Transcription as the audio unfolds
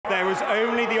There was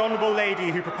only the Honourable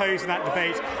Lady who proposed in that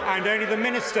debate and only the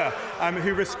Minister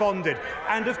who responded.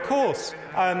 And, of course,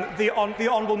 the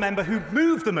Honourable Member who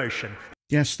moved the motion.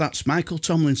 Yes, that's Michael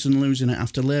Tomlinson losing it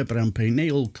after Labour MP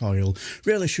Neil Coyle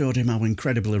really showed him how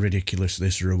incredibly ridiculous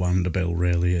this Rwanda bill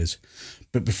really is.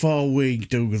 But before we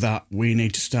do that, we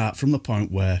need to start from the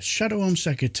point where Shadow Home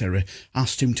Secretary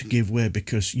asked him to give way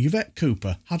because Yvette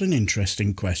Cooper had an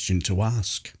interesting question to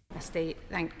ask.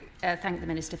 Thank the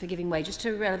Minister for giving way. Just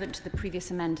relevant to the previous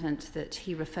amendment that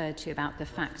he referred to about the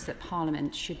facts that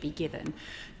Parliament should be given,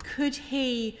 could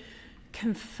he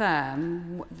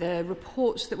confirm the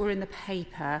reports that were in the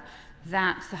paper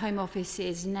that the Home Office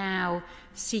is now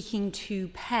seeking to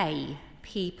pay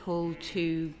people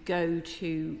to go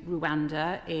to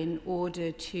Rwanda in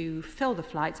order to fill the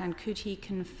flights, and could he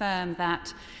confirm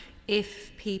that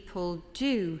if people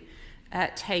do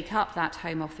take up that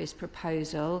Home Office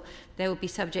proposal, they will be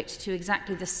subject to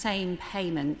exactly the same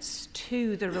payments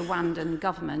to the Rwandan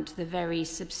government, the very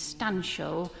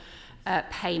substantial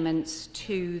payments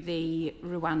to the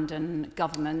Rwandan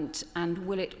government, and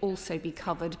will it also be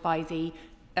covered by the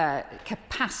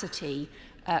capacity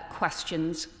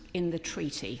questions in the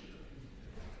treaty?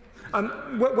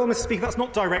 Well, Mr. Speaker, that's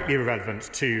not directly relevant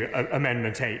to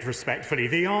Amendment 8, respectfully.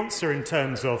 The answer in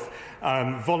terms of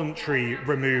voluntary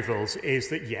removals is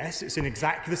that, yes, it's in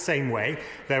exactly the same way.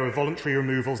 There were voluntary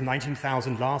removals,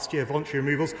 19,000 last year, voluntary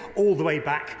removals all the way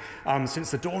back since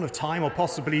the dawn of time, or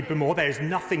possibly even more. There is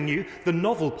nothing new. The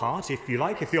novel part, if you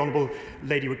like, if the Honourable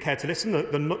Lady would care to listen,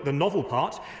 the novel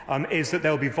part is that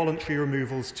there will be voluntary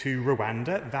removals to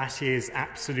Rwanda. That is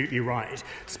absolutely right.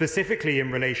 Specifically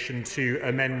in relation to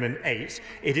Amendment 8,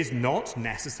 it is not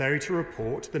necessary to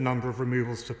report the number of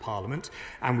removals to Parliament,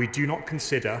 and we do not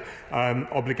consider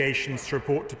obligations to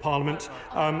report to Parliament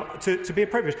to be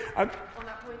appropriate.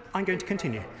 I'm going to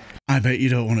continue. I bet you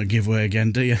don't want to give way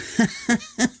again, do you?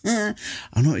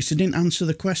 I noticed he didn't answer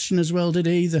the question as well, did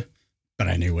he either? But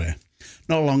anyway,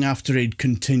 not long after he'd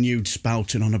continued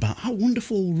spouting on about how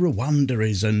wonderful Rwanda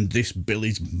is and this bill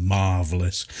is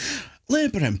marvellous,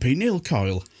 Labour MP Neil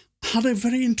Coyle had a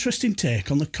very interesting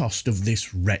take on the cost of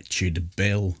this wretched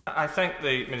bill. I thank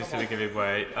the Minister for giving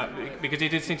way because he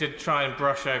did seem to try and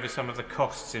brush over some of the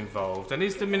costs involved. And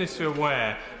is the Minister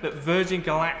aware that Virgin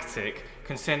Galactic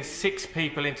can send 6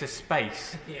 people into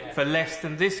space for less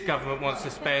than this government wants to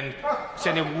spend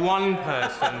sending 1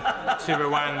 person to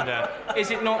Rwanda? Is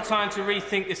it not time to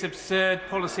rethink this absurd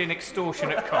policy and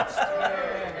extortionate cost?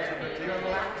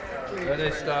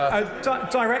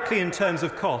 Directly in terms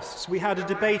of costs, we had a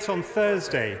debate on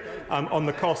Thursday on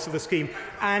the costs of the scheme,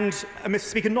 and, Mr.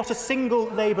 Speaker, not a single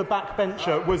Labour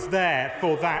backbencher was there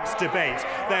for that debate.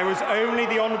 There was only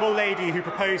the Honourable Lady who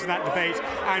proposed in that debate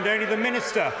and only the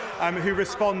Minister who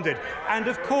responded. And,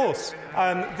 of course,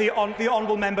 the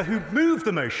Honourable Member who moved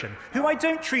the motion, who I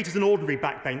don't treat as an ordinary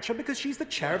backbencher because she's the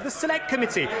chair of the Select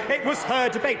Committee. It was her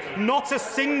debate. Not a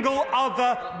single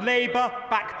other Labour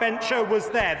backbencher was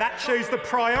there. That shows the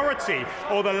priority,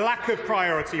 or the lack of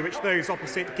priority, which those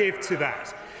opposite give to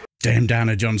that. Dame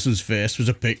Diana Johnson's face was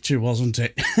a picture, wasn't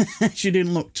it? She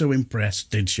didn't look too impressed,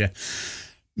 did she?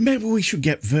 Maybe we should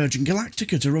get Virgin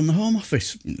Galactica to run the Home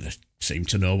Office. They seem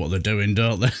to know what they're doing,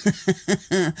 don't they?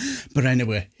 But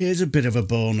anyway, here's a bit of a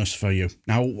bonus for you.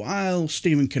 Now, while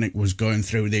Stephen Kinnock was going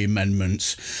through the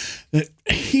amendments,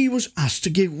 he was asked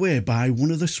to give way by one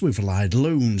of the swivel-eyed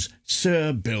loons,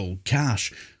 Sir Bill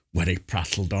Cash, where he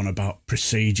prattled on about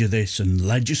procedure this and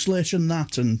legislation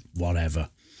that and whatever.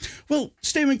 Well,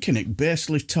 Stephen Kinnock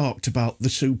basically talked about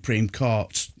the Supreme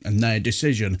Court and their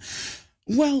decision.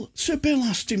 Well, Sir Bill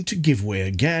asked him to give way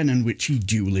again, and which he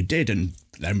duly did, and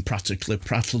then practically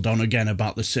prattled on again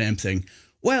about the same thing.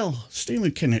 Well,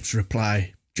 Stephen Kinnock's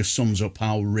reply just sums up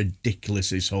how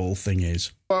ridiculous this whole thing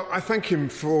is. Well, I thank him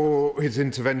for his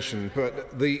intervention,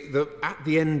 but at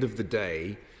the end of the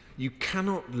day, you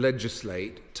cannot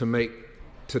legislate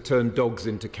to turn dogs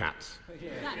into cats.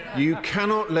 You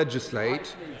cannot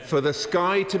legislate for the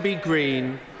sky to be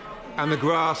green and the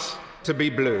grass to be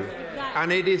blue.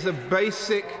 And it is a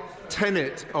basic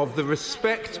tenet of the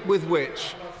respect with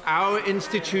which our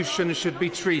institutions should be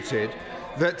treated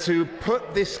that to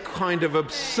put this kind of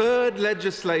absurd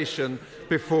legislation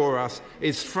before us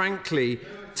is frankly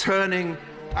turning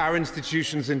our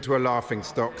institutions into a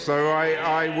laughingstock. So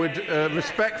I would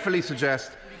respectfully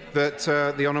suggest that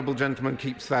the honourable gentleman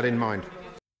keeps that in mind.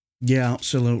 Yeah,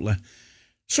 absolutely.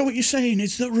 So what you're saying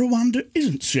is that Rwanda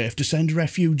isn't safe to send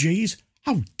refugees?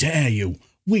 How dare you?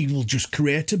 We will just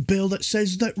create a bill that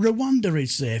says that Rwanda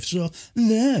is safe, so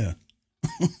there.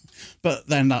 But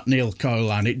then that Neil Coyle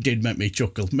line, it did make me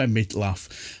chuckle, made me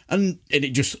laugh. And it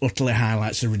just utterly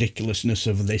highlights the ridiculousness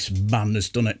of this man that's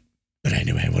done it. But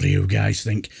anyway, what do you guys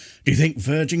think? Do you think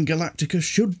Virgin Galactica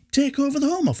should take over the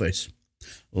Home Office?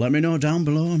 Let me know down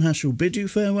below and I shall bid you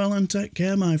farewell and take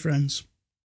care, my friends.